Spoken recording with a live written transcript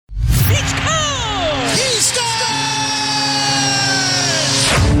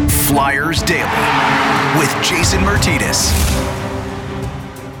Flyers Daily with Jason Martinez.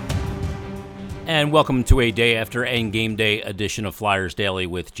 And welcome to a day after and game day edition of Flyers Daily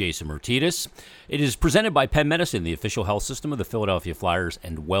with Jason Martinez. It is presented by Penn Medicine, the official health system of the Philadelphia Flyers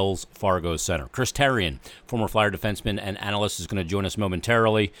and Wells Fargo Center. Chris Therien, former Flyer defenseman and analyst, is going to join us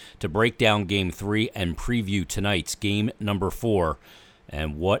momentarily to break down Game 3 and preview tonight's Game number 4.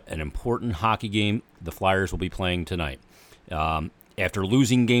 And what an important hockey game the Flyers will be playing tonight. After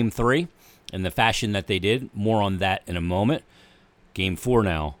losing Game 3 in the fashion that they did, more on that in a moment, Game 4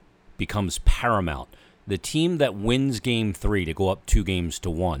 now becomes paramount. The team that wins Game 3 to go up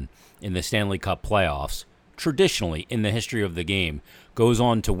 2-1 in the Stanley Cup playoffs, traditionally in the history of the game, goes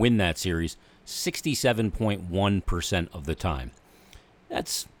on to win that series 67.1% of the time.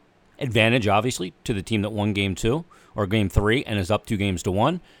 That's advantage, obviously, to the team that won Game 2 or Game 3 and is up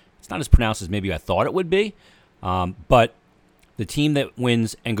 2-1. It's not as pronounced as maybe I thought it would be, but the team that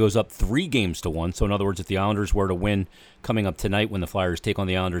wins and goes up 3-1, so in other words, if the Islanders were to win coming up tonight when the Flyers take on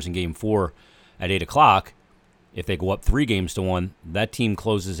the Islanders in Game 4 at 8 o'clock, if they go up 3-1, that team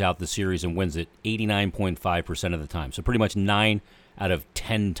closes out the series and wins it 89.5% of the time. So pretty much 9 out of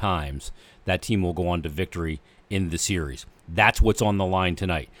 10 times that team will go on to victory in the series. That's what's on the line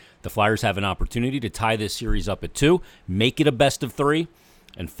tonight. The Flyers have an opportunity to tie this series up at 2, make it a best of 3,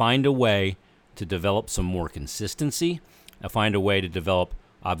 and find a way to develop some more consistency, and find a way to develop,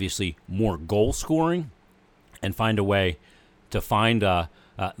 obviously, more goal scoring, and find a way to find the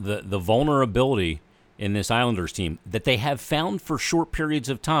vulnerability in this Islanders team that they have found for short periods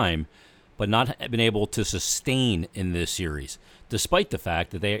of time, but not been able to sustain in this series. Despite the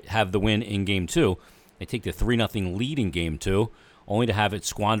fact that they have the win in Game 2, they take the 3-0 lead in Game 2, only to have it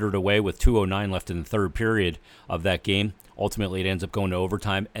squandered away with 2:09 left in the third period of that game. Ultimately, it ends up going to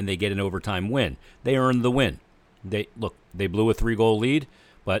overtime, and they get an overtime win. They earned the win. They blew a 3-goal lead,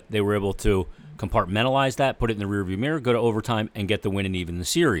 but they were able to compartmentalize that, put it in the rearview mirror, go to overtime, and get the win and even the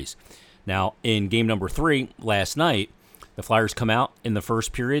series. Now, in Game number 3 last night, the Flyers come out in the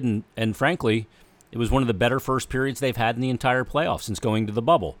first period, and frankly, it was one of the better first periods they've had in the entire playoffs since going to the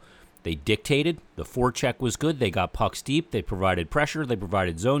bubble. They dictated. The forecheck was good. They got pucks deep. They provided pressure. They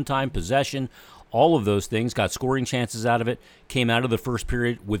provided zone time, possession, all of those things, got scoring chances out of it, came out of the first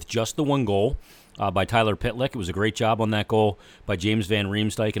period with just the one goal by Tyler Pitlick. It was a great job on that goal by James Van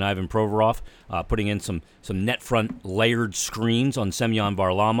Riemsdyk and Ivan Provorov, putting in some net front layered screens on Semyon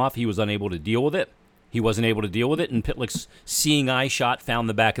Varlamov. He was unable to deal with it. And Pitlick's seeing eye shot found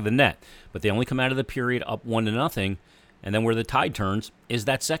the back of the net. But they only come out of the period up 1-0, and then where the tide turns is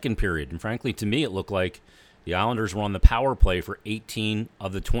that second period. And frankly, to me, it looked like the Islanders were on the power play for 18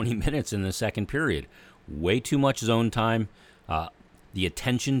 of the 20 minutes in the second period. Way too much zone time. The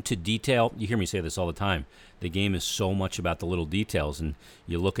attention to detail. You hear me say this all the time. The game is so much about the little details. And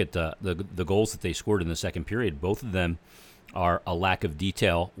you look at the goals that they scored in the second period, both of them are a lack of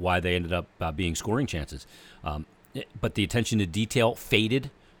detail why they ended up being scoring chances. But the attention to detail faded.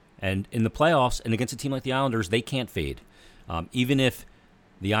 And in the playoffs and against a team like the Islanders, they can't fade. Even if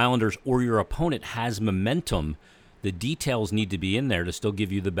the Islanders or your opponent has momentum, the details need to be in there to still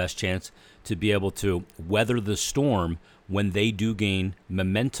give you the best chance to be able to weather the storm when they do gain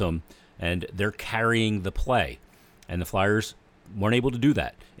momentum and they're carrying the play. And the Flyers weren't able to do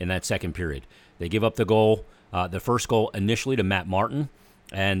that in that second period. They give up the goal, the first goal initially to Matt Martin,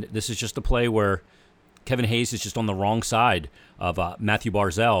 and this is just a play where Kevin Hayes is just on the wrong side of Matthew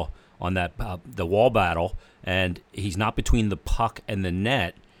Barzal on that the wall battle, and he's not between the puck and the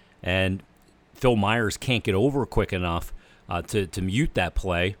net, and Phil Myers can't get over quick enough to mute that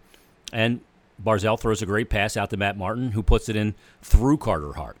play, and Barzal throws a great pass out to Matt Martin, who puts it in through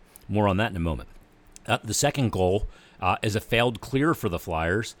Carter Hart. More on that in a moment. The second goal is a failed clear for the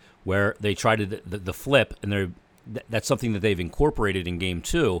Flyers, where they tried the flip, and that's something that they've incorporated in Game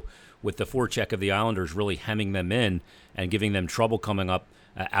 2, with the forecheck of the Islanders really hemming them in and giving them trouble coming up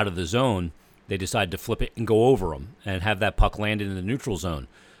out of the zone. They decided to flip it and go over them and have that puck land in the neutral zone.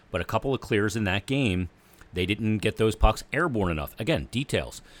 But a couple of clears in that game, they didn't get those pucks airborne enough. Again,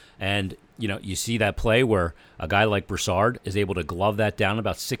 details. And, you see that play where a guy like Brassard is able to glove that down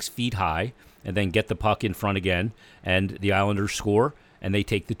about 6 feet high and then get the puck in front again, and the Islanders score, and they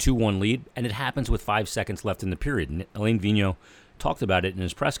take the 2-1 lead, and it happens with 5 seconds left in the period. And Alain Vigneault talked about it in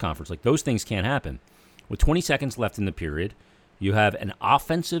his press conference. Like, those things can't happen. With 20 seconds left in the period, you have an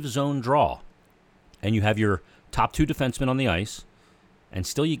offensive zone draw, and you have your top 2 defensemen on the ice, and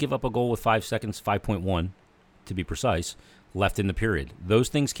still you give up a goal with 5 seconds, 5.1 to be precise, left in the period. Those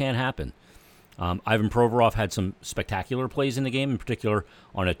things can't happen. Ivan Provorov had some spectacular plays in the game, in particular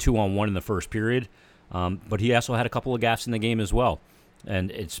on a 2-on-1 in the first period, but he also had a couple of gaffes in the game as well.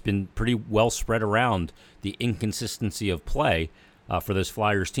 And it's been pretty well spread around the inconsistency of play for this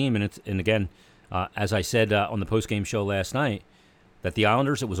Flyers team. And again, as I said on the postgame show last night, that the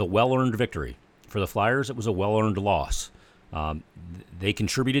Islanders, it was a well-earned victory. For the Flyers, it was a well-earned loss. They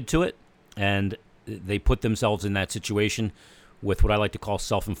contributed to it, and they put themselves in that situation with what I like to call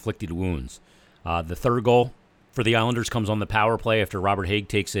self-inflicted wounds. The third goal for the Islanders comes on the power play after Robert Haig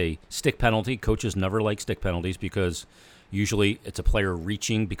takes a stick penalty. Coaches never like stick penalties because usually it's a player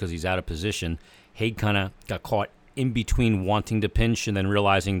reaching because he's out of position. Haig kind of got caught in between wanting to pinch and then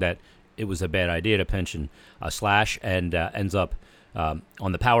realizing that it was a bad idea to pinch and slash, and ends up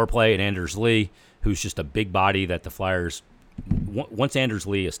on the power play. And Anders Lee, who's just a big body that the Flyers, once Anders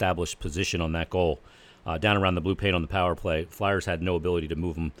Lee established position on that goal, down around the blue paint on the power play, Flyers had no ability to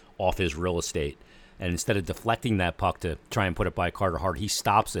move him off his real estate. And instead of deflecting that puck to try and put it by Carter Hart, he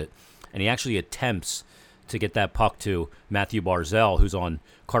stops it, and he actually attempts to get that puck to Matthew Barzal, who's on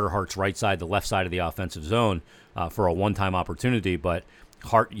Carter Hart's right side, the left side of the offensive zone, for a one-time opportunity. But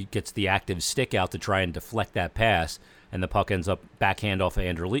Hart gets the active stick out to try and deflect that pass, and the puck ends up backhand off of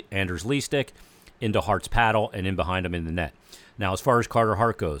Anders Lee stick into Hart's paddle and in behind him in the net. Now, as far as Carter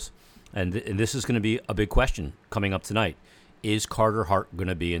Hart goes, and this is going to be a big question coming up tonight, is Carter Hart going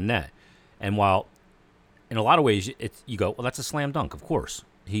to be in net? And while in a lot of ways you go, well, that's a slam dunk, of course.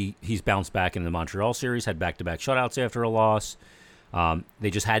 He's bounced back in the Montreal series, had back-to-back shutouts after a loss. They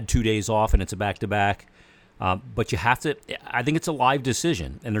just had 2 days off, and it's a back-to-back. But you have to – I think it's a live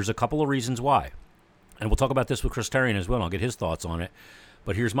decision, and there's a couple of reasons why. And we'll talk about this with Chris Therien as well, and I'll get his thoughts on it.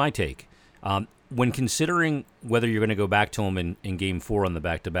 But here's my take. When considering whether you're going to go back to him in Game 4 on the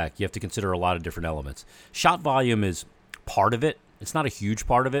back-to-back, you have to consider a lot of different elements. Shot volume is part of it. It's not a huge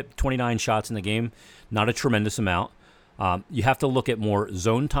part of it. 29 shots in the game, not a tremendous amount. You have to look at more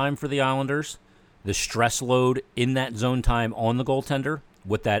zone time for the Islanders, the stress load in that zone time on the goaltender,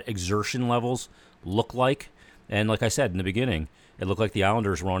 what that exertion levels look like. And like I said in the beginning, it looked like the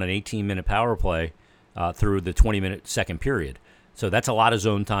Islanders were on an 18-minute power play through the 20-minute second period. So that's a lot of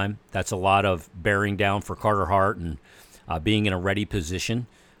zone time. That's a lot of bearing down for Carter Hart and being in a ready position.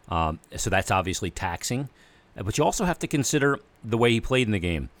 So that's obviously taxing. But you also have to consider the way he played in the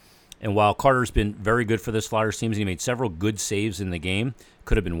game. And while Carter's been very good for this Flyers team, he made several good saves in the game.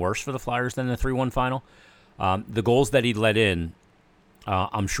 Could have been worse for the Flyers than the 3-1 final. The goals that he let in,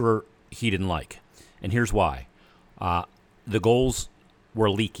 I'm sure he didn't like. And here's why. The goals were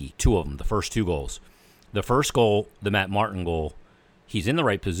leaky, 2 of them, the first 2 goals. The first goal, the Matt Martin goal, he's in the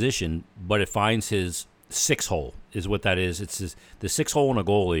right position, but it finds his 6-hole is what that is. It's the 6-hole in a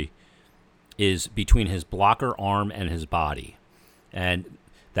goalie is between his blocker arm and his body. And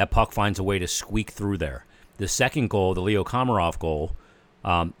that puck finds a way to squeak through there. The second goal, the Leo Komarov goal,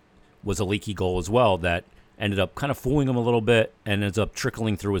 was a leaky goal as well that ended up kind of fooling him a little bit and ends up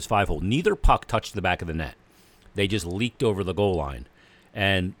trickling through his 5-hole. Neither puck touched the back of the net. They just leaked over the goal line.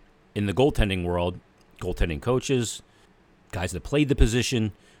 And in the goaltending world, goaltending coaches, guys that played the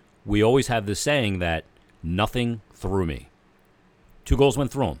position, we always have this saying that nothing through me. 2 goals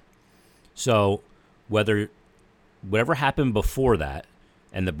went through him. So whatever happened before that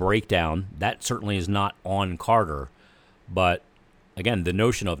and the breakdown, that certainly is not on Carter. But again, the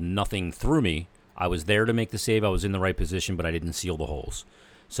notion of nothing through me, I was there to make the save, I was in the right position, but I didn't seal the holes.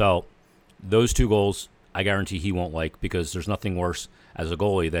 So those 2 goals, I guarantee he won't like, because there's nothing worse as a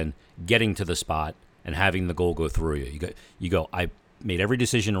goalie than getting to the spot and having the goal go through you. You go, I made every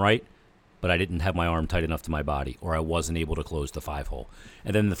decision right, but I didn't have my arm tight enough to my body, or I wasn't able to close the 5-hole.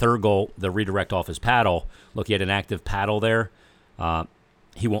 And then the third goal, the redirect off his paddle. Look, he had an active paddle there.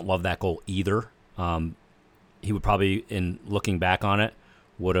 He won't love that goal either. He would probably, in looking back on it,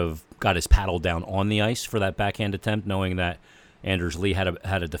 would have got his paddle down on the ice for that backhand attempt, knowing that Anders Lee had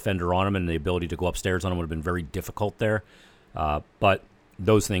a defender on him, and the ability to go upstairs on him would have been very difficult there. But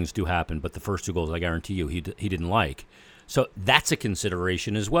those things do happen. But the first 2 goals, I guarantee you, he didn't like. So that's a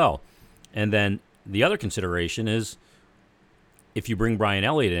consideration as well. And then the other consideration is, if you bring Brian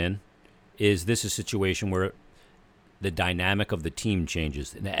Elliott in, is this a situation where the dynamic of the team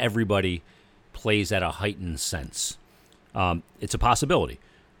changes and everybody plays at a heightened sense? It's a possibility.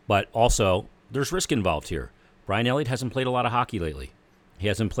 But also, there's risk involved here. Brian Elliott hasn't played a lot of hockey lately. He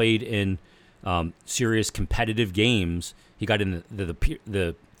hasn't played in serious competitive games. He got in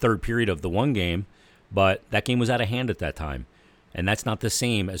the third period of the one game, but that game was out of hand at that time. And that's not the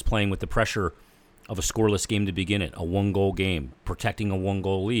same as playing with the pressure of a scoreless game to begin it, a 1-goal game, protecting a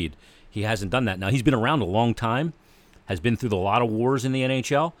 1-goal lead. He hasn't done that. Now, he's been around a long time, has been through a lot of wars in the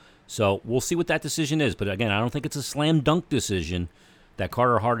NHL, so we'll see what that decision is. But again, I don't think it's a slam dunk decision that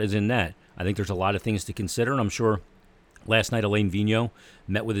Carter Hart is in net. I think there's a lot of things to consider, and I'm sure Last night, Alain Vigneault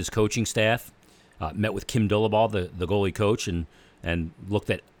met with his coaching staff, met with Kim Dullaball, the goalie coach, and looked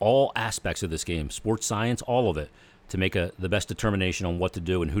at all aspects of this game, sports science, all of it, to make the best determination on what to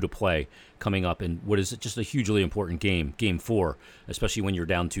do and who to play coming up in what is just a hugely important game, Game 4, especially when you're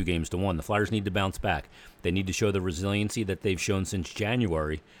down 2-1. The Flyers need to bounce back. They need to show the resiliency that they've shown since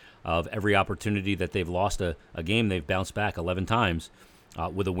January. Of every opportunity that they've lost a game, they've bounced back 11 times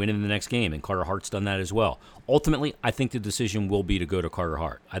with a win in the next game, and Carter Hart's done that as well. Ultimately, I think the decision will be to go to Carter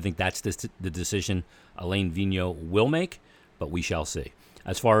Hart. I think that's the decision Alain Vigneault will make, but we shall see.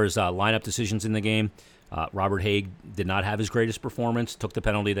 As far as lineup decisions in the game, Robert Haig did not have his greatest performance, took the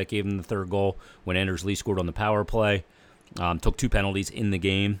penalty that gave him the third goal when Anders Lee scored on the power play, took 2 penalties in the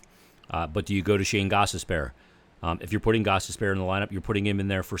game, but do you go to Shane Gostisbehere? If you're putting Gostisbehere in the lineup, you're putting him in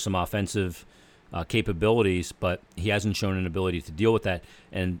there for some offensive capabilities, but he hasn't shown an ability to deal with that.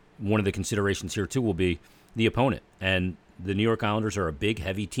 And one of the considerations here, too, will be the opponent. And the New York Islanders are a big,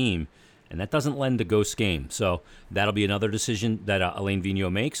 heavy team, and that doesn't lend to ghost game. So that'll be another decision that Alain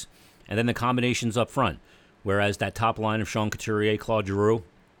Vigneault makes. And then the combinations up front, whereas that top line of Sean Couturier, Claude Giroux,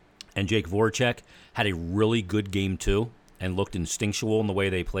 and Jake Voracek had a really good game, too, and looked instinctual in the way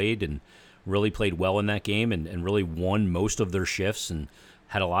they played and really played well in that game and really won most of their shifts and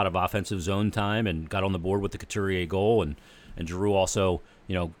had a lot of offensive zone time and got on the board with the Couturier goal. And Giroux also,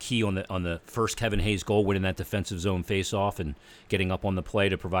 key on the first Kevin Hayes goal, winning that defensive zone faceoff and getting up on the play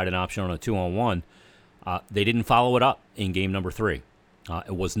to provide an option on a 2-on-1. They didn't follow it up in game number 3.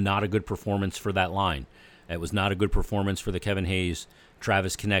 It was not a good performance for that line. It was not a good performance for the Kevin Hayes,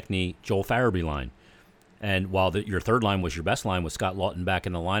 Travis Konecny, Joel Farabee line. And while your third line was your best line with Scott Laughton back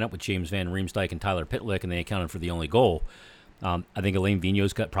in the lineup with James Van Riemsdyk and Tyler Pitlick, and they accounted for the only goal, I think Alain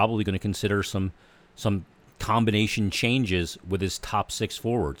Vigneault's probably going to consider some combination changes with his top 6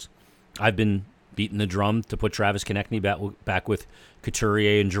 forwards. I've been beating the drum to put Travis Konecny back with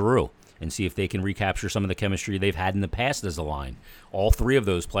Couturier and Giroux and see if they can recapture some of the chemistry they've had in the past as a line. All 3 of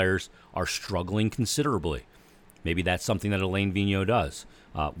those players are struggling considerably. Maybe that's something that Alain Vigneault does.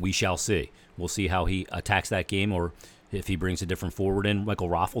 We shall see. We'll see how he attacks that game or if he brings a different forward in. Michael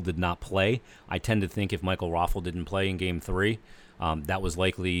Raffl did not play. I tend to think if Michael Raffl didn't play in Game 3, that was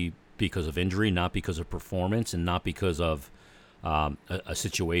likely because of injury, not because of performance, and not because of a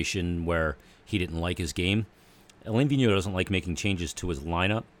situation where he didn't like his game. Alain Vigneault doesn't like making changes to his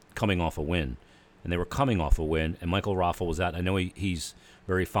lineup coming off a win. And they were coming off a win, and Michael Raffl was out. I know he's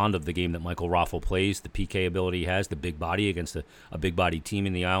very fond of the game that Michael Raffl plays, the PK ability he has, the big body against a big body team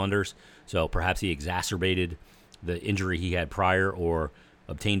in the Islanders. So perhaps he exacerbated the injury he had prior or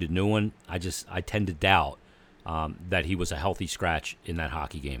obtained a new one. I tend to doubt that he was a healthy scratch in that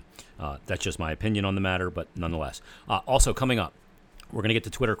hockey game. That's just my opinion on the matter, but nonetheless. Also coming up, we're going to get to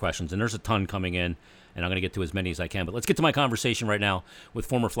Twitter questions, and there's a ton coming in, and I'm going to get to as many as I can. But let's get to my conversation right now with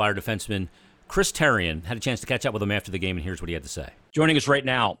former Flyer defenseman Chris Therien. Had a chance to catch up with him after the game, and here's what he had to say. Joining us right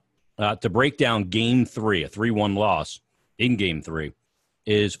now to break down Game 3, a 3-1 loss in Game 3,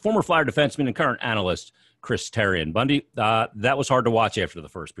 is former Flyer defenseman and current analyst Chris Therien. Bundy, that was hard to watch after the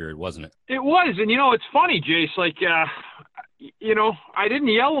first period, wasn't it? It was, and it's funny, Jace. I didn't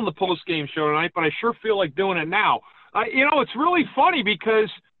yell on the post-game show tonight, but I sure feel like doing it now. It's really funny because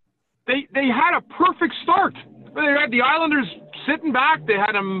they had a perfect start. They had the Islanders sitting back. They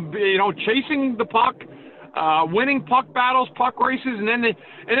had them, chasing the puck, winning puck battles, puck races, and then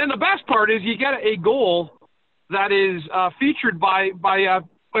the best part is you get a goal that is featured by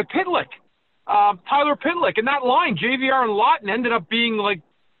Pitlick, Tyler Pitlick, and that line, JVR and Laughton ended up being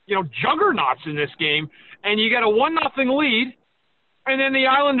juggernauts in this game, and you get a 1-0 lead. And then the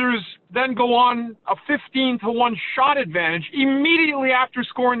Islanders then go on a 15-1 shot advantage immediately after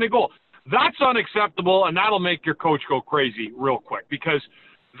scoring the goal. That's unacceptable, and that'll make your coach go crazy real quick because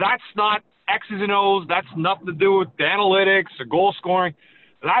that's not X's and O's. That's nothing to do with the analytics or goal scoring.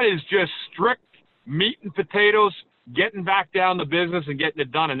 That is just strict meat and potatoes, getting back down to business and getting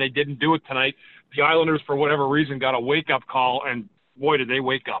it done, and they didn't do it tonight. The Islanders, for whatever reason, got a wake-up call, and boy, did they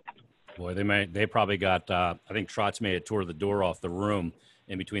wake up. Boy, they probably got, I think Trotz made a tour of the door off the room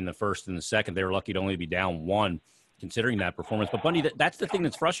in between the first and the second. They were lucky to only be down 1 considering that performance. But, Bundy, that's the thing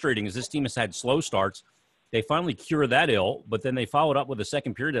that's frustrating is this team has had slow starts. They finally cured that ill, but then they followed up with a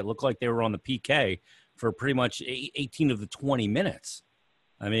second period that looked like they were on the PK for pretty much 18 of the 20 minutes.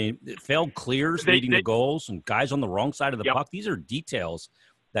 I mean, it failed clears, leading to goals, and guys on the wrong side of the puck. These are details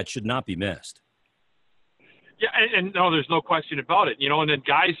that should not be missed. Yeah, and no, there's no question about it. And then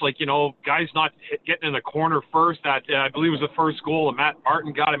guys guys not getting in the corner first. That I believe was the first goal that Matt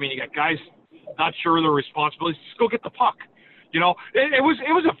Martin got. I mean, you got guys not sure of their responsibilities. Just go get the puck. You know, it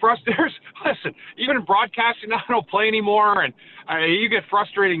was a frustrating. Listen, even in broadcasting, I don't play anymore, and you get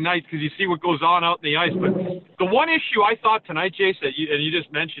frustrating nights because you see what goes on out in the ice. But the one issue I thought tonight, Jason, and you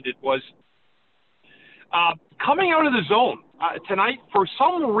just mentioned it, was coming out of the zone tonight. For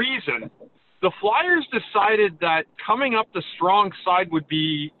some reason, the Flyers decided that coming up the strong side would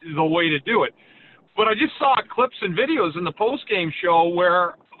be the way to do it. But I just saw clips and videos in the post-game show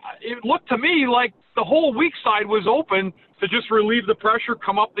where it looked to me like the whole weak side was open to just relieve the pressure,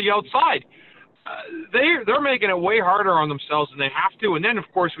 come up the outside. They're making it way harder on themselves than they have to. And then, of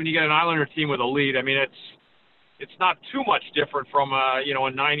course, when you get an Islander team with a lead, I mean, it's not too much different from a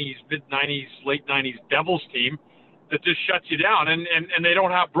 90s, mid-90s, late 90s Devils team that just shuts you down. And they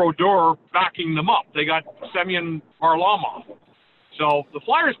don't have Brodeur backing them up. They got Semyon Varlamov. So the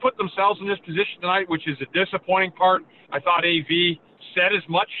Flyers put themselves in this position tonight, which is a disappointing part. I thought AV said as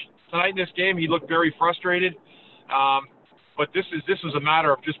much tonight in this game. He looked very frustrated. But this was a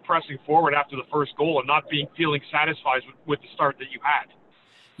matter of just pressing forward after the first goal and not feeling satisfied with the start that you had.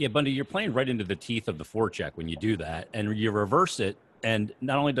 Yeah, Bundy, you're playing right into the teeth of the forecheck when you do that, and you reverse it. And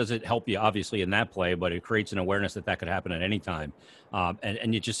not only does it help you, obviously, in that play, but it creates an awareness that could happen at any time.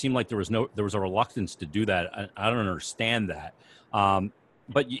 And it just seemed like there was a reluctance to do that. I don't understand that.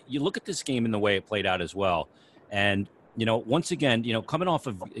 But you look at this game and the way it played out as well. And, once again, coming off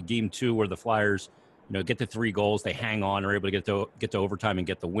of game 2 where the Flyers, get the 3 goals, they hang on, are able to get to overtime and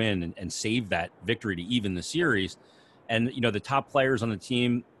get the win and save that victory to even the series. And, the top players on the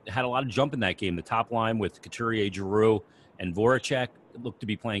team had a lot of jump in that game. The top line with Couturier, Giroux, and Voracek looked to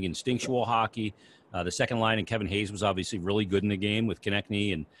be playing instinctual hockey. The second line and Kevin Hayes was obviously really good in the game with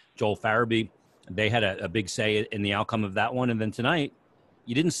Konechny and Joel Farabee. They had a big say in the outcome of that one. And then tonight,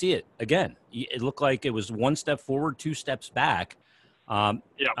 you didn't see it again. It looked like it was 1 step forward, 2 steps back. I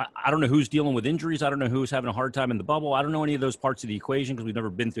don't know who's dealing with injuries. I don't know who's having a hard time in the bubble. I don't know any of those parts of the equation because we've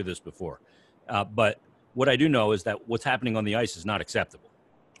never been through this before. But what I do know is that what's happening on the ice is not acceptable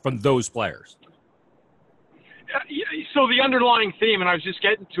from those players. So the underlying theme, and I was just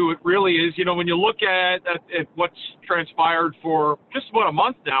getting to it, really is, when you look at what's transpired for just about a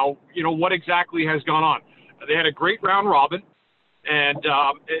month now, what exactly has gone on. They had a great round robin, and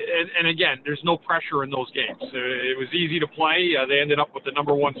again, there's no pressure in those games. It was easy to play. They ended up with the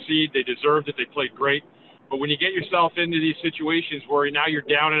number 1 seed. They deserved it. They played great. But when you get yourself into these situations where now you're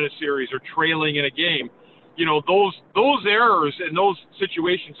down in a series or trailing in a game, those errors and those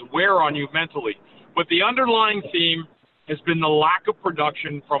situations wear on you mentally. But the underlying theme has been the lack of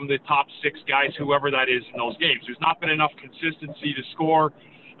production from the top 6 guys, whoever that is, in those games. There's not been enough consistency to score.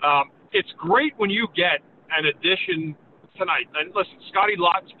 It's great when you get an addition tonight. And listen, Scotty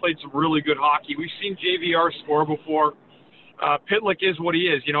Laughton's played some really good hockey. We've seen JVR score before. Pitlick is what he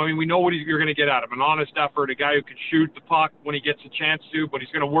is. We know what you're going to get out of him. An honest effort, a guy who can shoot the puck when he gets a chance to, but he's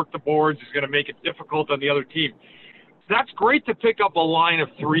going to work the boards. He's going to make it difficult on the other team. That's great to pick up a line of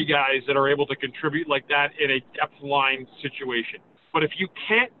 3 guys that are able to contribute like that in a depth line situation. But if you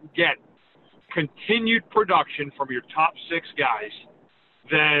can't get continued production from your top 6 guys,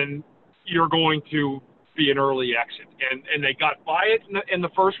 then you're going to be an early exit. And they got by it in the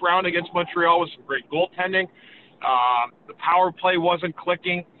first round against Montreal with some great goaltending. The power play wasn't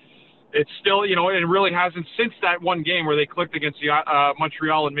clicking. It's still, it really hasn't since that one game where they clicked against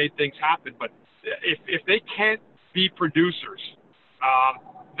Montreal and made things happen. But if they can't be producers,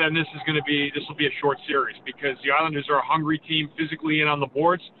 then this will be a short series because the Islanders are a hungry team physically and on the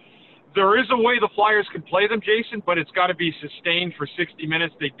boards. There is a way the Flyers can play them, Jason, but it's got to be sustained for 60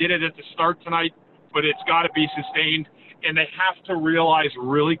 minutes. They did it at the start tonight, but it's got to be sustained, and they have to realize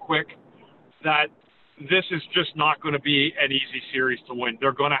really quick that this is just not going to be an easy series to win.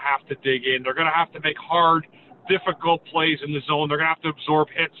 They're going to have to dig in. They're going to have to make hard, difficult plays in the zone. They're going to have to absorb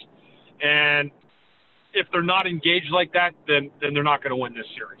hits, and if they're not engaged like that, then they're not going to win this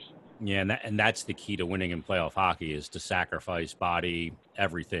series. Yeah, and that's the key to winning in playoff hockey is to sacrifice body,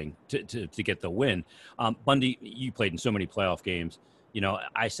 everything to get the win. Bundy, you played in so many playoff games.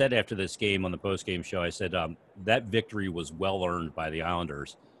 I said after this game on the post-game show, I said that victory was well-earned by the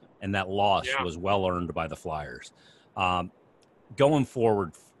Islanders, and that loss was well-earned by the Flyers. Going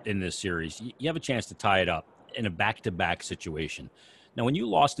forward in this series, you have a chance to tie it up in a back-to-back situation. Now, when you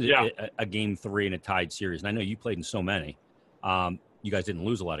lost a game 3 in a tied series, and I know you played in so many, you guys didn't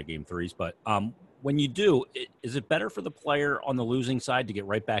lose a lot of game 3s, but when you do, is it better for the player on the losing side to get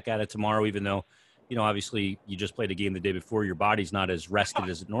right back at it tomorrow, even though, obviously you just played a game the day before, your body's not as rested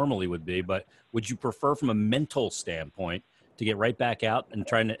as it normally would be, but would you prefer from a mental standpoint to get right back out and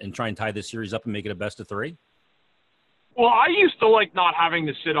try and tie this series up and make it a best of 3? Well, I used to like not having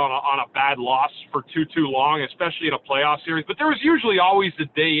to sit on a bad loss for too long, especially in a playoff series. But there was usually always the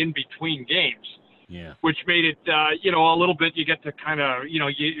day in between games, which made it, a little bit. You get to kind of,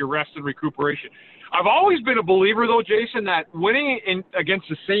 get your rest and recuperation. I've always been a believer, though, Jason, that winning against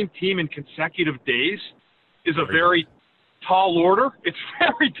the same team in consecutive days is a very tall order. It's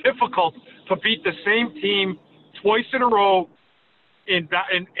very difficult to beat the same team twice in a row in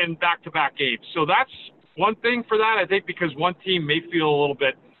back-to-back games. So that's one thing for that, I think, because one team may feel a little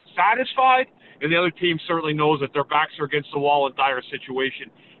bit satisfied, and the other team certainly knows that their backs are against the wall in dire situation.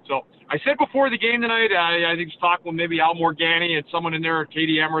 So I said before the game tonight, I think talking with maybe Al Morgani and someone in there,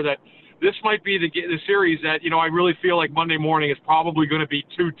 Katie Emmer, that this might be the series that, I really feel like Monday morning is probably going to be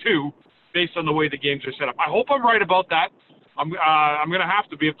 2-2 based on the way the games are set up. I hope I'm right about that. I'm going to have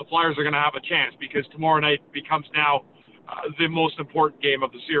to be if the Flyers are going to have a chance, because tomorrow night becomes now the most important game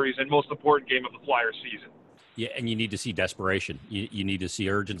of the series and most important game of the Flyers season. Yeah, and you need to see desperation. You need to see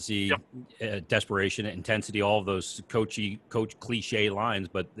urgency, desperation, intensity, all of those coach cliche lines,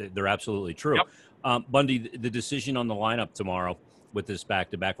 but they're absolutely true. Yep. Bundy, the decision on the lineup tomorrow with this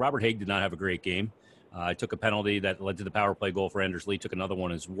back-to-back, Robert Haig did not have a great game. Took a penalty that led to the power play goal for Anders Lee, took another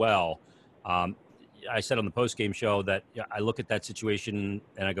one as well. I said on the post-game show that I look at that situation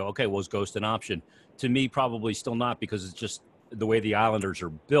and I go, okay, well, is Ghost an option? To me, probably still not, because it's just the way the Islanders are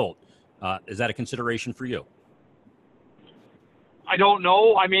built. Is that a consideration for you? I don't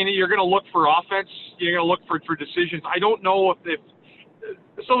know. I mean, you're going to look for offense. You're going to look for decisions. I don't know if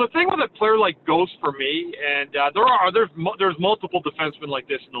so the thing with a player like Ghost for me, and there's multiple defensemen like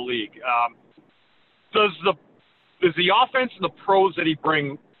this in the league. Does the offense and the pros that he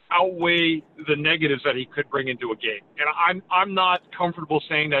brings outweigh the negatives that he could bring into a game? And I'm not comfortable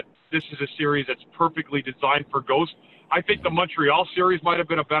saying that this is a series that's perfectly designed for Ghost. I think the Montreal series might have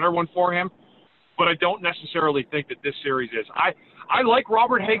been a better one for him, but I don't necessarily think that this series is. I like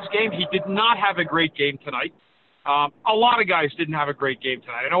Robert Haig's game. He did not have a great game tonight. A lot of guys didn't have a great game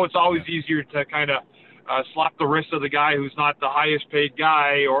tonight. I know it's always easier to kind of slap the wrist of the guy who's not the highest paid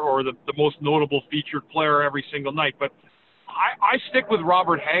guy or the most notable featured player every single night, but I stick with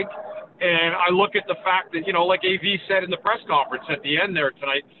Robert Haig, and I look at the fact that, like AV said in the press conference at the end there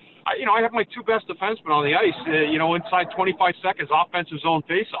tonight, I have my two best defensemen on the ice, inside 25 seconds, offensive zone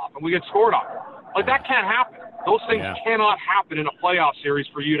faceoff, and we get scored on. Like, that can't happen. Those things cannot happen in a playoff series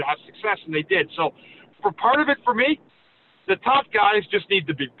for you to have success, and they did. So, for part of it for me, the top guys just need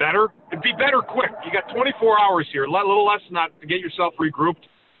to be better, and be better quick. You got 24 hours here, a little less than that to get yourself regrouped.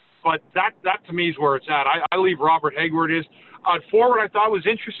 But that to me is where it's at. I leave Robert Haig where it is. Forward, I thought was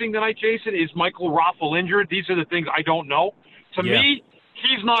interesting tonight, Jason, is Michael Raffl injured. These are the things I don't know. To me,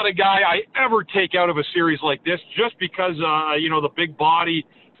 he's not a guy I ever take out of a series like this just because, the big body,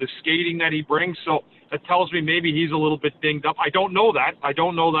 the skating that he brings. So that tells me maybe he's a little bit dinged up. I don't know that. I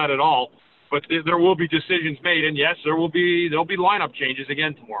don't know that at all. But there will be decisions made, and yes, there'll be lineup changes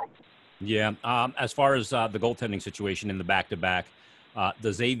again tomorrow. Yeah. As far as the goaltending situation in the back-to-back,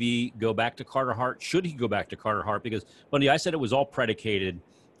 does AV go back to Carter Hart? Should he go back to Carter Hart? Because, Bundy, I said it was all predicated.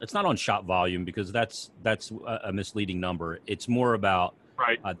 It's not on shot volume, because that's a misleading number. It's more about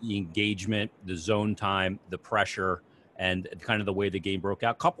the engagement, the zone time, the pressure, and kind of the way the game broke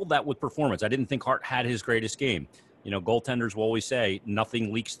out. Couple that with performance. I didn't think Hart had his greatest game. Goaltenders will always say,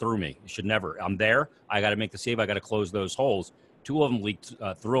 nothing leaks through me. It should never. I'm there. I got to make the save. I got to close those holes. Two of them leaked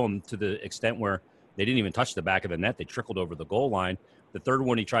through him to the extent where they didn't even touch the back of the net. They trickled over the goal line. The third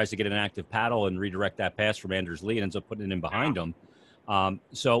one, he tries to get an active paddle and redirect that pass from Anders Lee and ends up putting it in behind him.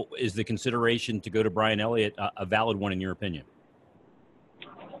 So is the consideration to go to Brian Elliott a valid one in your opinion?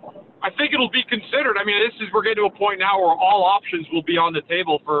 I think it'll be considered. I mean, we're getting to a point now where all options will be on the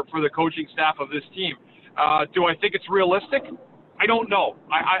table for the coaching staff of this team. Do I think it's realistic? I don't know.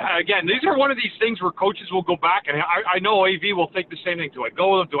 Again, these are one of these things where coaches will go back, and I know AV will think the same thing. Do I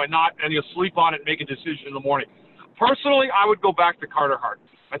go with him? Do I not? And he'll sleep on it and make a decision in the morning. Personally, I would go back to Carter Hart.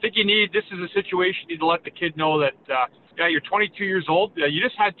 I think this is a situation you need to let the kid know that, you're 22 years old. You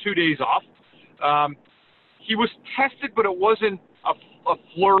just had 2 days off. He was tested, but it wasn't a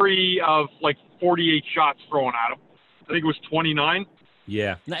flurry of like 48 shots thrown at him. I think it was 29.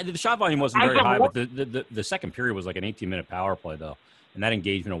 Yeah, the shot volume wasn't very high, but the second period was like an 18-minute power play, though, and that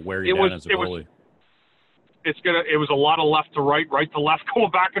engagement will wear you down as a goalie. It was a lot of left to right, right to left, going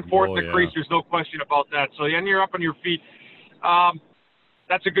back and forth in the crease. There's no question about that. So, and you're up on your feet.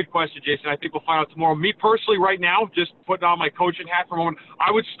 That's a good question, Jason. I think we'll find out tomorrow. Me personally, right now, just putting on my coaching hat for a moment, I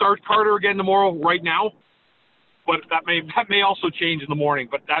would start Carter again tomorrow, right now. But that may also change in the morning.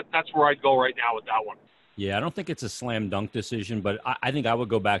 But that's where I'd go right now with that one. Yeah, I don't think it's a slam dunk decision, but I think I would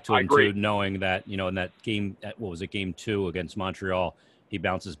go back to I him agree. too, knowing that, in that game, what was it, game 2 against Montreal, he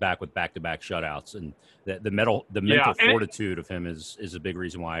bounces back with back-to-back shutouts, and the Yeah, mental fortitude of him is a big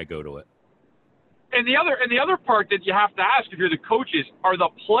reason why I go to it. and the other part that you have to ask if you're the coaches, are the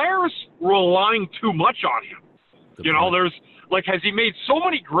players relying too much on him? Good You know, point. there's has he made so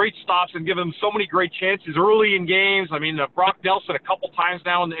many great stops and given them so many great chances early in games? I mean, Brock Nelson a couple times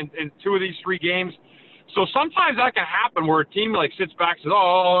now in 2 of these 3 games. So sometimes that can happen where a team sits back and says,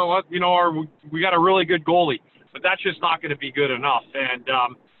 "Oh, we got a really good goalie," but that's just not going to be good enough. And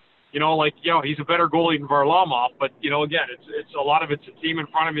he's a better goalie than Varlamov, but again, it's a lot of it's a team in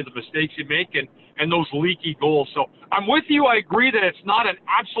front of you, the mistakes you make, and those leaky goals. So I'm with you. I agree that it's not an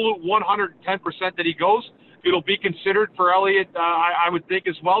absolute 110% that he goes. It'll be considered for Elliott, I would think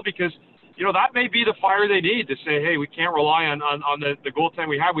as well, because that may be the fire they need to say, hey, we can't rely on the goaltend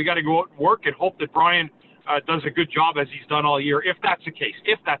we have. We got to go out and work and hope that Brian does a good job as he's done all year, if that's the case.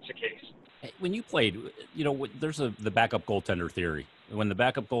 When you played, there's the backup goaltender theory. When the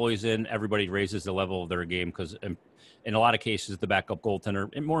backup goalie's in, everybody raises the level of their game because in a lot of cases, the backup goaltender,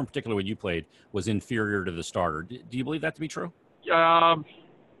 and more in particular when you played, was inferior to the starter. Do you believe that to be true?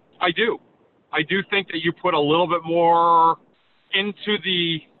 I do. I do think that you put a little bit more into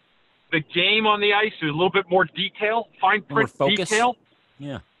the game on the ice, a little bit more detail, fine print detail.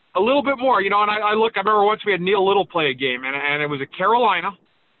 Yeah. A little bit more, and I remember once we had Neil Little play a game, and it was at Carolina.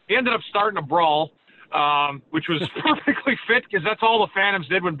 He ended up starting a brawl, which was perfectly fit because that's all the Phantoms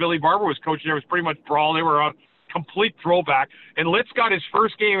did when Billy Barber was coaching there, was pretty much brawl. They were a complete throwback. And Litz got his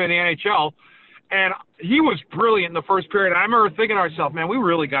first game in the NHL, and he was brilliant in the first period. I remember thinking to ourselves, man, we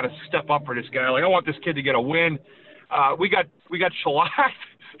really got to step up for this guy. I want this kid to get a win. We got shellacked,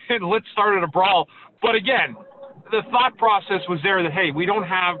 and Litz started a brawl. But again, the thought process was there that, hey, we don't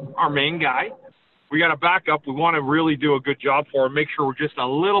have our main guy. We got a backup. We want to really do a good job for him, make sure we're just a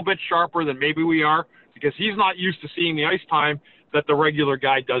little bit sharper than maybe we are, because he's not used to seeing the ice time that the regular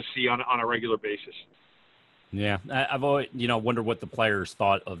guy does see on a regular basis. Yeah, I've always, wondered what the players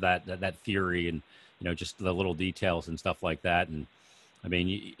thought of that theory and, just the little details and stuff like that. And, I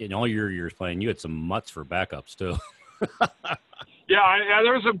mean, in all your years playing, you had some mutts for backups, too. Yeah,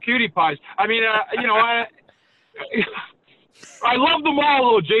 there were some cutie pies. I mean, I love them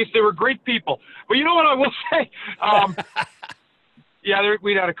all, though, Jace. They were great people. But you know what I will say?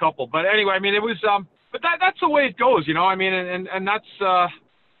 We'd had a couple. But anyway, I mean, it was but that's the way it goes, I mean, and that's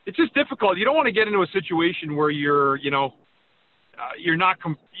it's just difficult. You don't want to get into a situation where you're not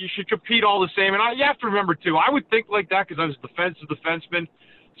you should compete all the same. And you have to remember, too, I would think like that because I was a defensive defenseman.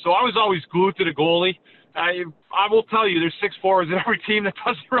 So I was always glued to the goalie. I will tell you, there's 6 forwards in every team that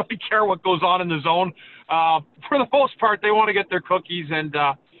doesn't really care what goes on in the zone. For the most part, they want to get their cookies, and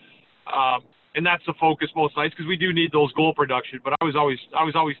that's the focus most nights because we do need those goal production. But I was always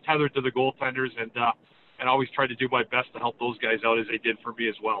tethered to the goaltenders, and always tried to do my best to help those guys out as they did for me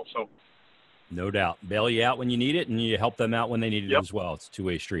as well. So, no doubt, bail you out when you need it, and you help them out when they need it as well. It's a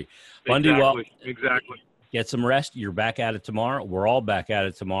two-way street. Bundy, exactly. Get some rest. You're back at it tomorrow. We're all back at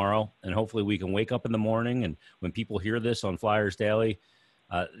it tomorrow, and hopefully we can wake up in the morning, and when people hear this on Flyers Daily,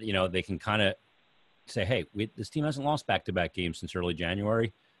 they can kind of say, hey, this team hasn't lost back-to-back games since early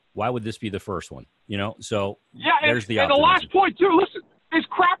January. Why would this be the first one? So there's the optimism. And the last point, too, listen, as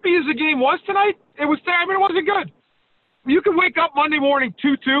crappy as the game was tonight, it wasn't good. You can wake up Monday morning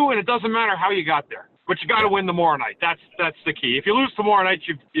 2-2, and it doesn't matter how you got there. But you got to win tomorrow night. That's the key. If you lose tomorrow night,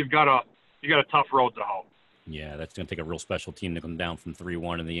 you've got a tough road to hoe. Yeah, that's going to take a real special team to come down from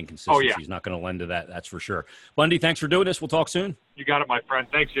 3-1, and the inconsistency is not going to lend to that. That's for sure. Bundy, thanks for doing this. We'll talk soon. You got it, my friend.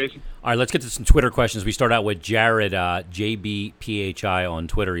 Thanks, Jason. All right, let's get to some Twitter questions. We start out with Jared, JBPHI on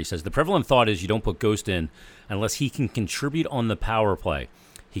Twitter. He says, the prevalent thought is you don't put Ghost in unless he can contribute on the power play.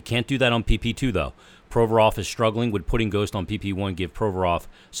 He can't do that on PP2, though. Provorov is struggling. Would putting Ghost on PP1 give Provorov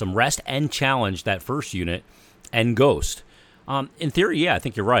some rest and challenge that first unit and Ghost? In theory, yeah, I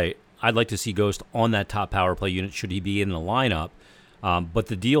think you're right. I'd like to see Ghost on that top power play unit should he be in the lineup. But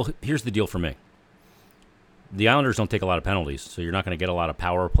here's the deal for me. The Islanders don't take a lot of penalties, so you're not going to get a lot of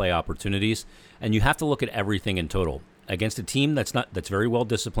power play opportunities. And you have to look at everything in total. Against a team that's very well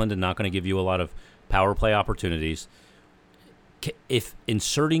disciplined and not going to give you a lot of power play opportunities, if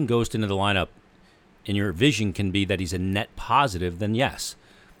inserting Ghost into the lineup in your vision can be that he's a net positive, then yes.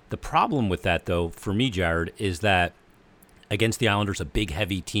 The problem with that, though, for me, Jared, is that against the Islanders, a big,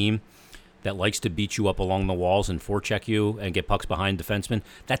 heavy team that likes to beat you up along the walls and forecheck you and get pucks behind defensemen,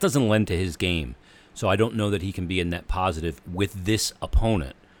 that doesn't lend to his game. So I don't know that he can be a net positive with this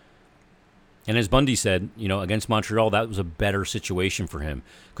opponent. And as Bundy said, against Montreal, that was a better situation for him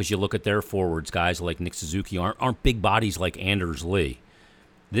because you look at their forwards, guys like Nick Suzuki aren't big bodies like Anders Lee.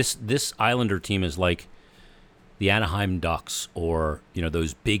 This Islander team is like the Anaheim Ducks or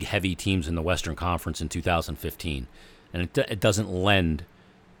those big heavy teams in the Western Conference in 2015, and it doesn't lend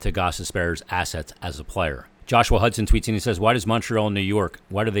to Gostisbehere's assets as a player. Joshua Hudson tweets and he says, "Why does Montreal and New York?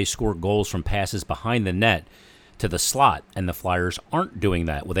 Why do they score goals from passes behind the net to the slot, and the Flyers aren't doing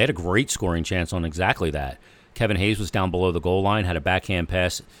that?" Well, they had a great scoring chance on exactly that. Kevin Hayes was down below the goal line, had a backhand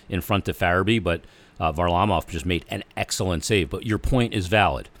pass in front to Farabee, but Varlamov just made an excellent save. But your point is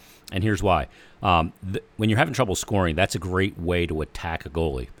valid, and here's why. When you're having trouble scoring, that's a great way to attack a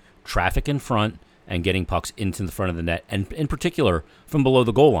goalie. Traffic in front and getting pucks into the front of the net, and in particular, from below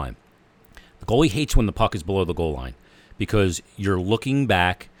the goal line. The goalie hates when the puck is below the goal line because you're looking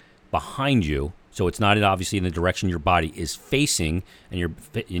back behind you. So it's not obviously in the direction your body is facing, and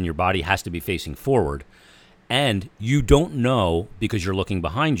your body has to be facing forward. And you don't know, because you're looking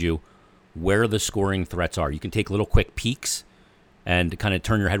behind you, where the scoring threats are. You can take little quick peeks and kind of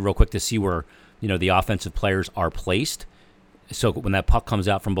turn your head real quick to see where the offensive players are placed. So when that puck comes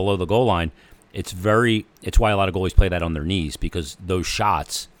out from below the goal line, it's why a lot of goalies play that on their knees, because those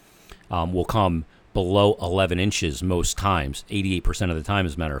shots will come below 11 inches most times, 88% of the time,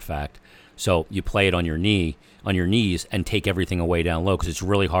 as a matter of fact. So you play it on your knees, and take everything away down low because it's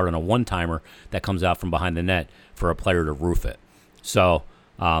really hard on a one-timer that comes out from behind the net for a player to roof it. So,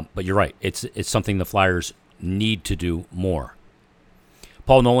 but you're right. It's something the Flyers need to do more.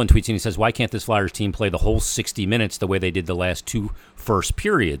 Paul Nolan tweets and he says, "Why can't this Flyers team play the whole 60 minutes the way they did the last two first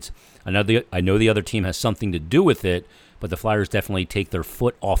periods? I know the other team has something to do with it, but the Flyers definitely take their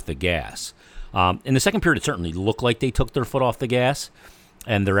foot off the gas." In the second period, it certainly looked like they took their foot off the gas,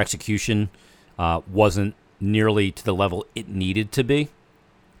 and their execution wasn't nearly to the level it needed to be.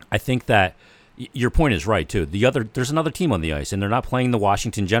 I think that your point is right, too. There's another team on the ice, and they're not playing the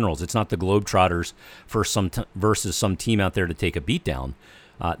Washington Generals. It's not the Globetrotters versus some team out there to take a beatdown.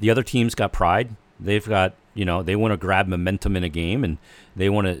 The other team's got pride. They've got, they want to grab momentum in a game, and they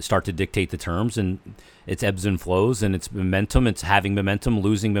want to start to dictate the terms, and it's ebbs and flows, and it's momentum. It's having momentum,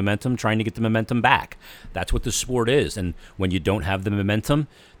 losing momentum, trying to get the momentum back. That's what the sport is. And when you don't have the momentum,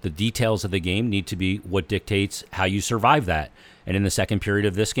 the details of the game need to be what dictates how you survive that. And in the second period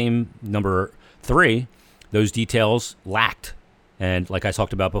of this game, number 3, those details lacked. And like I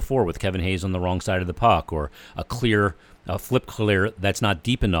talked about before, with Kevin Hayes on the wrong side of the puck, or a flip clear that's not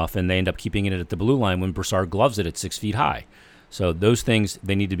deep enough, and they end up keeping it at the blue line when Brassard gloves it at 6 feet high. So those things,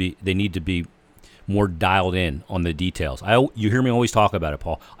 they need to be more dialed in on the details. You hear me always talk about it,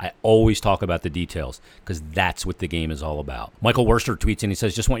 Paul. I always talk about the details because that's what the game is all about. Michael Worster tweets and he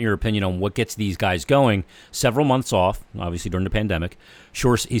says, "Just want your opinion on what gets these guys going. Several months off, obviously during the pandemic.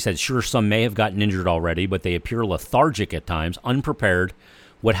 Sure," he said, "sure, some may have gotten injured already, but they appear lethargic at times, unprepared.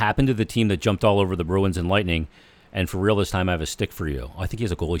 What happened to the team that jumped all over the Bruins and Lightning? And for real this time, I have a stick for you." I think he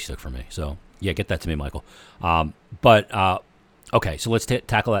has a goalie stick for me. So, yeah, get that to me, Michael. Okay, so let's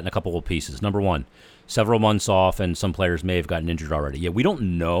tackle that in a couple of pieces. Number 1, several months off, and some players may have gotten injured already. Yeah, we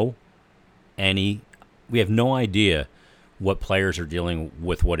don't know we have no idea what players are dealing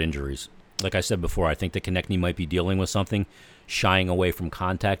with what injuries. Like I said before, I think that Konechny might be dealing with something, shying away from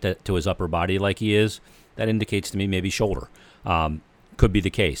contact to his upper body like he is. That indicates to me maybe shoulder. Could be the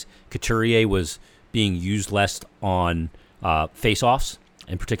case. Couturier was being used less on face-offs,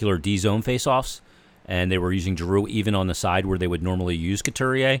 in particular D-zone face-offs, and they were using Giroux even on the side where they would normally use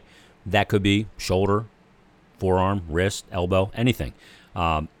Couturier. That could be shoulder, forearm, wrist, elbow, anything.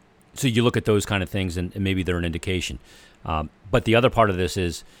 So you look at those kind of things, and maybe they're an indication. But the other part of this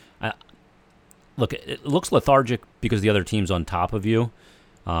is, look, it looks lethargic because the other team's on top of you.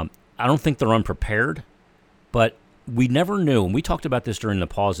 I don't think they're unprepared, but we never knew, and we talked about this during the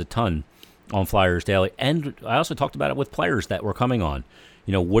pause a ton on Flyers Daily, and I also talked about it with players that were coming on.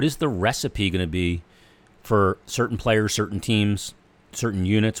 What is the recipe going to be for certain players, certain teams, certain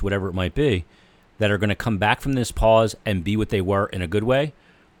units, whatever it might be, that are going to come back from this pause and be what they were in a good way,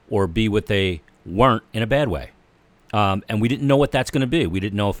 or be what they weren't in a bad way. And we didn't know what that's going to be. We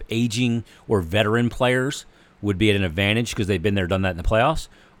didn't know if aging or veteran players would be at an advantage because they've been there, done that in the playoffs,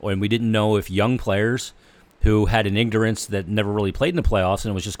 and we didn't know if young players who had an ignorance that never really played in the playoffs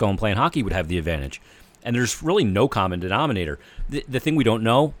and was just going playing hockey would have the advantage. And there's really no common denominator. The thing we don't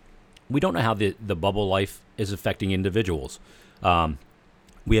know how the bubble life is affecting individuals.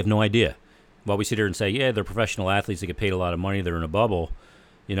 We have no idea. While we sit here and say, yeah, they're professional athletes, they get paid a lot of money, they're in a bubble,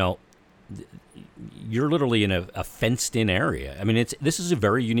 you're literally in a fenced-in area. I mean, this is a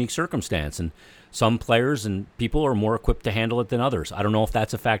very unique circumstance, and some players and people are more equipped to handle it than others. I don't know if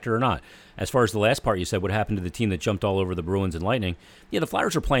that's a factor or not. As far as the last part you said, what happened to the team that jumped all over the Bruins and Lightning, yeah, the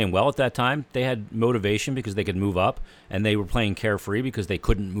Flyers were playing well at that time. They had motivation because they could move up, and they were playing carefree because they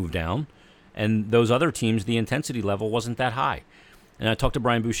couldn't move down. And those other teams, the intensity level wasn't that high. And I talked to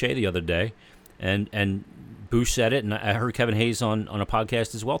Brian Boucher the other day, and Bouch said it, and I heard Kevin Hayes on a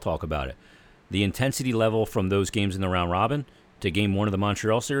podcast as well talk about it. The intensity level from those games in the round robin to game 1 of the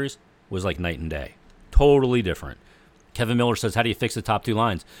Montreal series was like night and day. Totally different. Kevin Miller says, how do you fix the top 2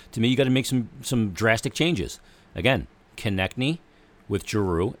 lines? To me, you got to make some drastic changes. Again, Konechny with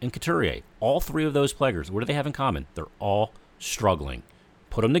Giroux and Couturier. All 3 of those players, what do they have in common? They're all struggling.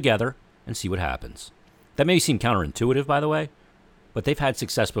 Put them together and see what happens. That may seem counterintuitive, by the way, but they've had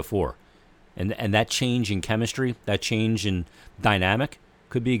success before. And that change in chemistry, that change in dynamic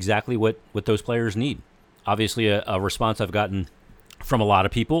could be exactly what those players need. Obviously, a response I've gotten from a lot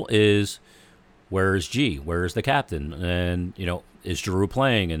of people is, where's G? Where's the captain? And, is Giroux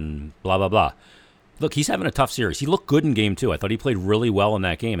playing? And blah, blah, blah. Look, he's having a tough series. He looked good in game 2. I thought he played really well in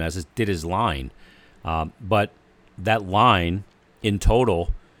that game, as did his line. But that line in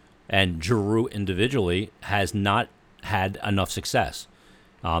total and Giroux individually has not had enough success.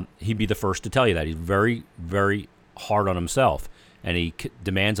 He'd be the first to tell you that. He's very, very hard on himself, and he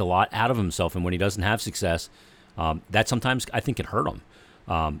demands a lot out of himself. And when he doesn't have success, that sometimes I think can hurt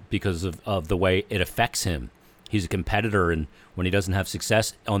him because of the way it affects him. He's a competitor, and when he doesn't have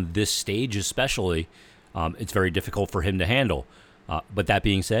success on this stage especially, it's very difficult for him to handle. But that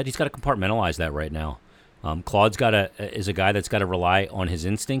being said, he's got to compartmentalize that right now. Claude's is a guy that's got to rely on his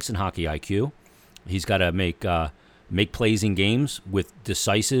instincts and hockey IQ. He's got to make plays in games with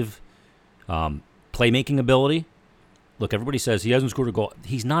decisive playmaking ability. Look, everybody says he hasn't scored a goal.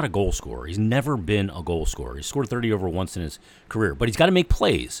 He's not a goal scorer. He's never been a goal scorer. He's scored 30 over once in his career. But he's got to make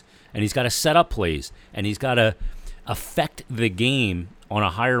plays, and he's got to set up plays, and he's got to affect the game on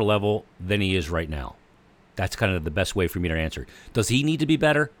a higher level than he is right now. That's kind of the best way for me to answer it. Does he need to be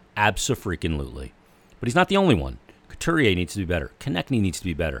better? Abso-freaking-lutely. But he's not the only one. Couturier needs to be better. Konechny needs to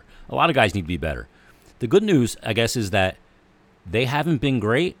be better. A lot of guys need to be better. The good news, I guess, is that they haven't been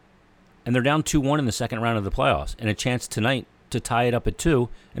great, and they're down 2-1 in the second round of the playoffs, and a chance tonight to tie it up at 2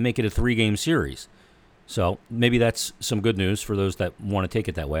 and make it a 3-game series. So maybe that's some good news for those that want to take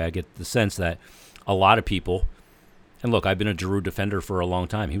it that way. I get the sense that a lot of people, and look, I've been a Giroux defender for a long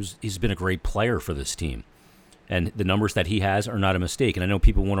time. He's been a great player for this team, and the numbers that he has are not a mistake. And I know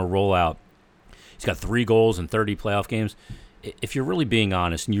people want to roll out, he's got 3 goals in 30 playoff games. If you're really being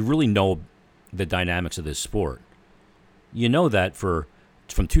honest and you really know the dynamics of this sport, you know that from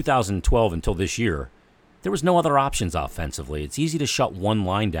 2012 until this year, there was no other options offensively. It's easy to shut one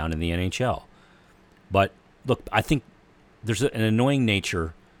line down in the NHL. But look, I think there's an annoying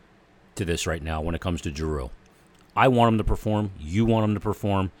nature to this right now when it comes to Giroux. I want him to perform. You want him to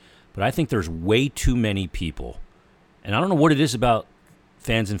perform. But I think there's way too many people, and I don't know what it is about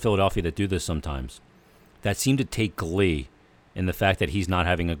fans in Philadelphia that do this sometimes, that seem to take glee in the fact that he's not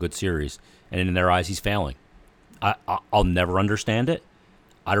having a good series, and in their eyes he's failing. I'll never understand it.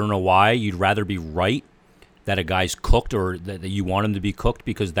 I don't know why you'd rather be right that a guy's cooked, or that you want him to be cooked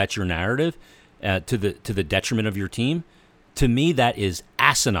because that's your narrative, to the detriment of your team. To me, that is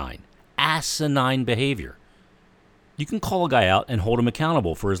asinine behavior. You can call a guy out and hold him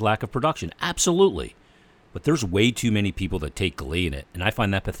accountable for his lack of production, absolutely. But there's way too many people that take glee in it, and I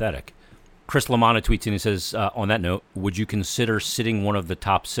find that pathetic. Chris Lamanna tweets in and says, on that note, would you consider sitting one of the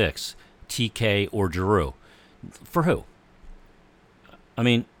top 6, TK or Giroux? For who? I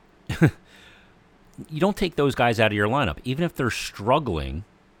mean, you don't take those guys out of your lineup. Even if they're struggling,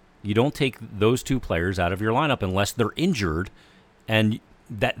 you don't take those 2 players out of your lineup unless they're injured, and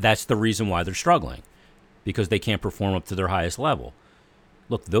that's the reason why they're struggling, because they can't perform up to their highest level.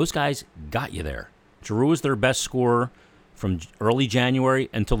 Look, those guys got you there. Giroux is their best scorer from early January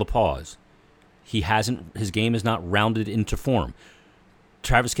until the pause. His game is not rounded into form.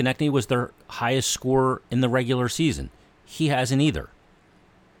 Travis Konechny was their highest scorer in the regular season. He hasn't either.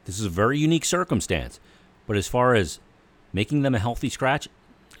 This is a very unique circumstance. But as far as making them a healthy scratch,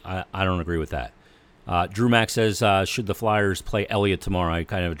 I don't agree with that. Drew Mack says, should the Flyers play Elliott tomorrow? I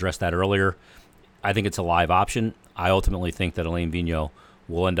kind of addressed that earlier. I think it's a live option. I ultimately think that Alain Vigneault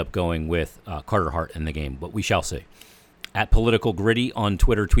will end up going with Carter Hart in the game, but we shall see. At Political Gritty on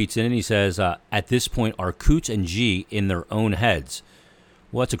Twitter tweets in and he says, at this point, are Coots and G in their own heads?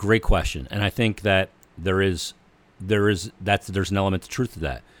 Well, that's a great question, and I think that there's an element of truth to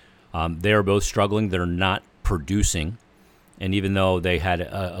that. They are both struggling. They're not producing, And even though they had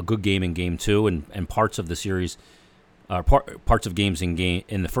a good game in Game 2 and parts of the series, parts of games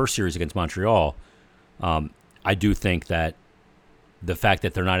in the first series against Montreal, I do think that the fact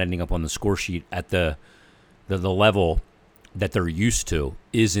that they're not ending up on the score sheet at the level that they're used to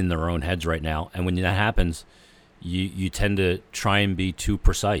is in their own heads right now. And when that happens, you tend to try and be too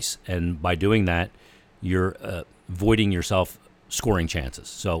precise. And by doing that, you're voiding yourself scoring chances.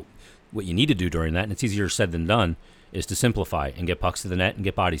 So what you need to do during that, and it's easier said than done, is to simplify and get pucks to the net and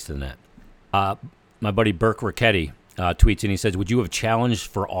get bodies to the net. My buddy Burke Ricchetti tweets and he says, would you have challenged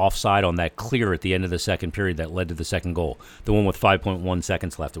for offside on that clear at the end of the second period that led to the second goal? The one with 5.1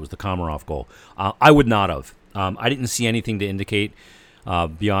 seconds left. It was the Komarov goal. I would not have. I didn't see anything to indicate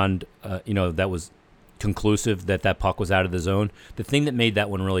beyond, that was conclusive that puck was out of the zone. The thing that made that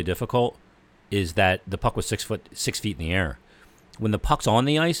one really difficult is that the puck was 6 feet in the air. When the puck's on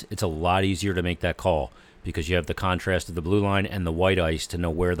the ice, it's a lot easier to make that call because you have the contrast of the blue line and the white ice to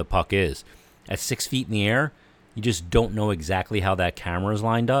know where the puck is. At 6 feet in the air, you just don't know exactly how that camera is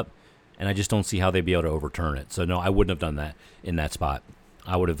lined up, and I just don't see how they'd be able to overturn it. So, no, I wouldn't have done that in that spot.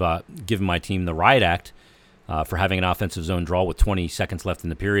 I would have given my team the riot act for having an offensive zone draw with 20 seconds left in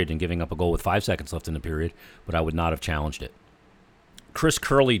the period and giving up a goal with 5 seconds left in the period, but I would not have challenged it. Chris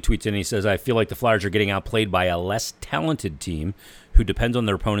Curley tweets in and he says, I feel like the Flyers are getting outplayed by a less talented team who depends on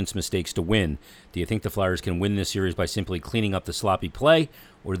their opponent's mistakes to win. Do you think the Flyers can win this series by simply cleaning up the sloppy play,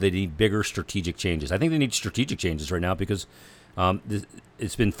 or do they need bigger strategic changes? I think they need strategic changes right now because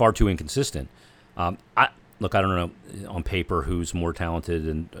it's been far too inconsistent. I don't know on paper who's more talented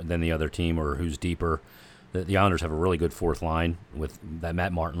than the other team or who's deeper. The Islanders have a really good fourth line with that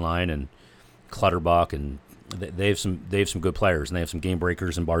Matt Martin line and Clutterbuck, and they have some good players, and they have some game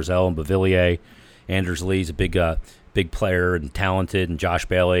breakers in Barzal and Beauvillier. Anders Lee's a big player and talented, and Josh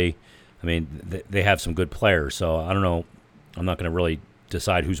Bailey. I mean, they have some good players. So I don't know. I'm not going to really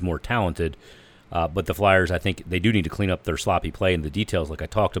decide who's more talented, but the Flyers, I think they do need to clean up their sloppy play and the details, like I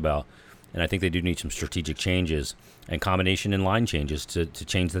talked about, and I think they do need some strategic changes and combination and line changes to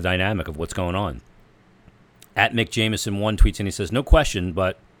change the dynamic of what's going on. At Mick Jameson 1 tweets and he says, no question,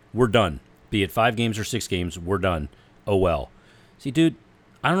 but we're done. Be it 5 games or 6 games, we're done. Oh well. See, dude,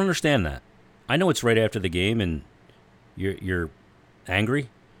 I don't understand that. I know it's right after the game and you're angry.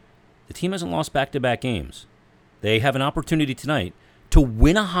 The team hasn't lost back-to-back games. They have an opportunity tonight to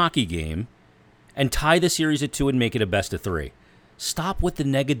win a hockey game and tie the series at 2 and make it a best of 3. Stop with the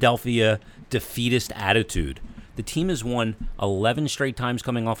Negadelphia defeatist attitude. The team has won 11 straight times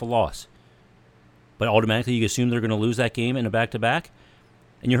coming off a loss. But automatically you assume they're going to lose that game in a back-to-back?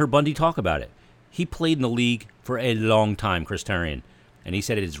 And you heard Bundy talk about it. He played in the league for a long time, Chris Therien, and he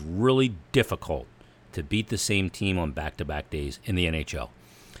said it is really difficult to beat the same team on back-to-back days in the NHL.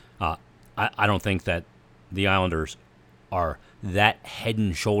 I don't think that the Islanders are that head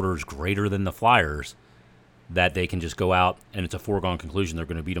and shoulders greater than the Flyers that they can just go out and it's a foregone conclusion they're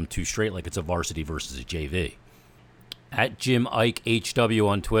going to beat them 2 straight like it's a varsity versus a JV. At Jim Ike HW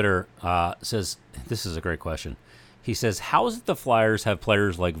on Twitter says, this is a great question. He says, how is it the Flyers have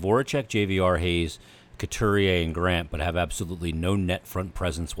players like Voracek, JVR, Hayes, Couturier, and Grant, but have absolutely no net front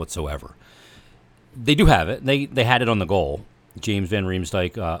presence whatsoever? They do have it. They had it on the goal. James Van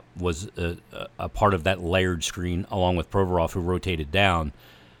Riemsdyk was a part of that layered screen along with Provorov, who rotated down.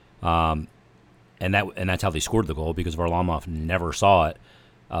 And that's how they scored the goal because Varlamov never saw it.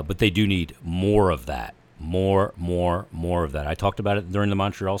 But they do need more of that. More of that. I talked about it during the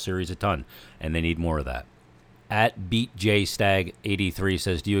Montreal series a ton, and they need more of that. At BeatJStag83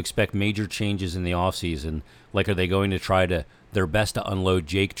 says, do you expect major changes in the offseason? Like, are they going to try their best to unload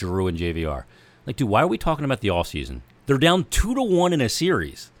Jake, Giroux, and JVR? Like, dude, why are we talking about the offseason? They're down 2-1 in a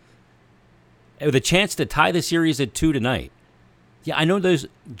series with a chance to tie the series at 2 tonight. Yeah, I know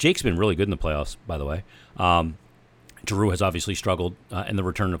Jake's been really good in the playoffs, by the way. Giroux has obviously struggled in the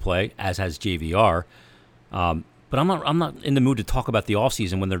return to play, as has JVR. But I'm not in the mood to talk about the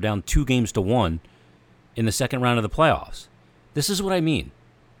offseason when they're down 2-1 in the second round of the playoffs. This is what I mean.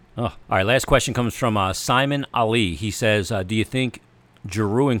 Oh, all right, last question comes from Simon Ali. He says, do you think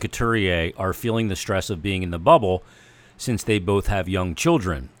Giroux and Couturier are feeling the stress of being in the bubble since they both have young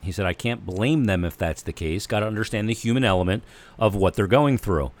children? He said, I can't blame them if that's the case. Got to understand the human element of what they're going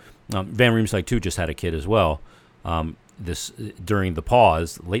through. Van Riemsdyk, too, just had a kid as well during the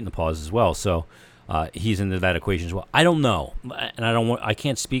pause, late in the pause as well. So he's into that equation as well. I don't know, and I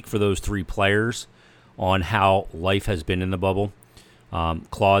can't speak for those 3 players on how life has been in the bubble.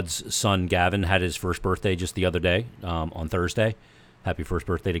 Claude's son, Gavin, had his first birthday just the other day on Thursday. Happy first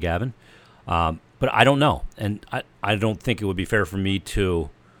birthday to Gavin. But I don't know, and I don't think it would be fair for me to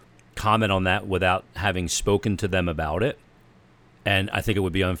comment on that without having spoken to them about it. And I think it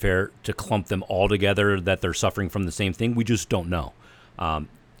would be unfair to clump them all together that they're suffering from the same thing. We just don't know.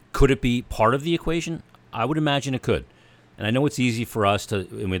 Could it be part of the equation? I would imagine it could. And I know it's easy for us to,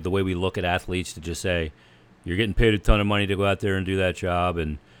 I mean, the way we look at athletes, to just say, you're getting paid a ton of money to go out there and do that job.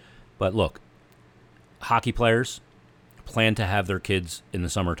 But look, hockey players plan to have their kids in the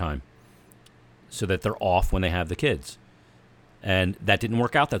summertime so that they're off when they have the kids. And that didn't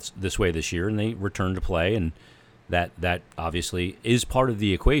work out this way this year, and they returned to play, and that obviously is part of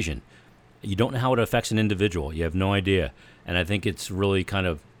the equation. You don't know how it affects an individual. You have no idea. And I think it's really kind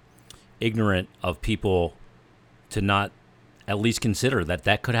of ignorant of people to not at least consider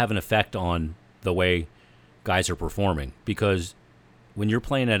that could have an effect on the way guys are performing. Because when you're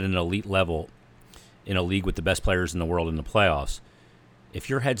playing at an elite level in a league with the best players in the world in the playoffs, if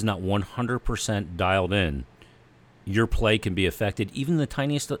your head's not 100% dialed in, your play can be affected even the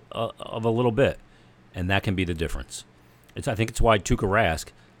tiniest of a little bit, and that can be the difference. I think it's why Tuukka Rask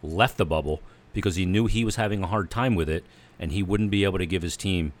left the bubble, because he knew he was having a hard time with it, and he wouldn't be able to give his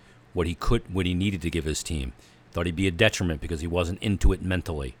team what he needed to give his team. Thought he'd be a detriment because he wasn't into it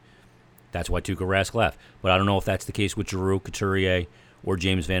mentally. That's why Tuukka Rask left. But I don't know if that's the case with Giroux, Couturier, or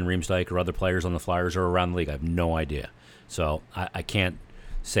James Van Riemsdyk or other players on the Flyers or around the league. I have no idea. So I can't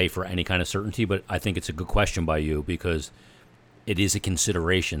say for any kind of certainty, but I think it's a good question by you, because it is a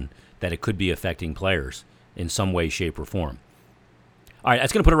consideration that it could be affecting players in some way, shape, or form. All right,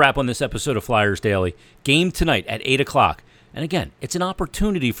 that's going to put a wrap on this episode of Flyers Daily. Game tonight at 8 o'clock. And again, it's an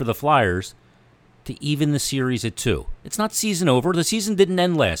opportunity for the Flyers to even the series at 2. It's not season over. The season didn't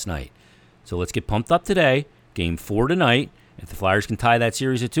end last night. So let's get pumped up today. Game 4 tonight. If the Flyers can tie that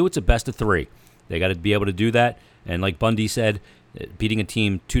series at 2, it's a best of 3. They got to be able to do that. And like Bundy said, beating a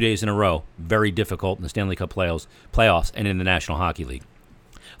team 2 days in a row, very difficult in the Stanley Cup playoffs and in the National Hockey League.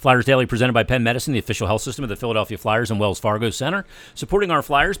 Flyers Daily presented by Penn Medicine, the official health system of the Philadelphia Flyers and Wells Fargo Center. Supporting our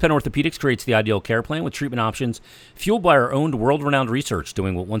Flyers, Penn Orthopedics creates the ideal care plan with treatment options fueled by our own world-renowned research,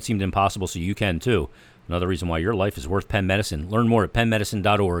 doing what once seemed impossible so you can too. Another reason why your life is worth Penn Medicine. Learn more at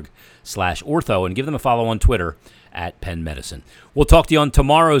pennmedicine.org/ortho and give them a follow on Twitter at Penn Medicine. We'll talk to you on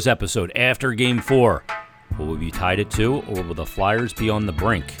tomorrow's episode after Game 4. Will we be tied at 2, or will the Flyers be on the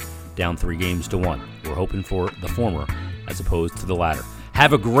brink, down 3-1? We're hoping for the former as opposed to the latter.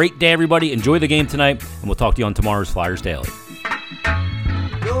 Have a great day, everybody. Enjoy the game tonight, and we'll talk to you on tomorrow's Flyers Daily.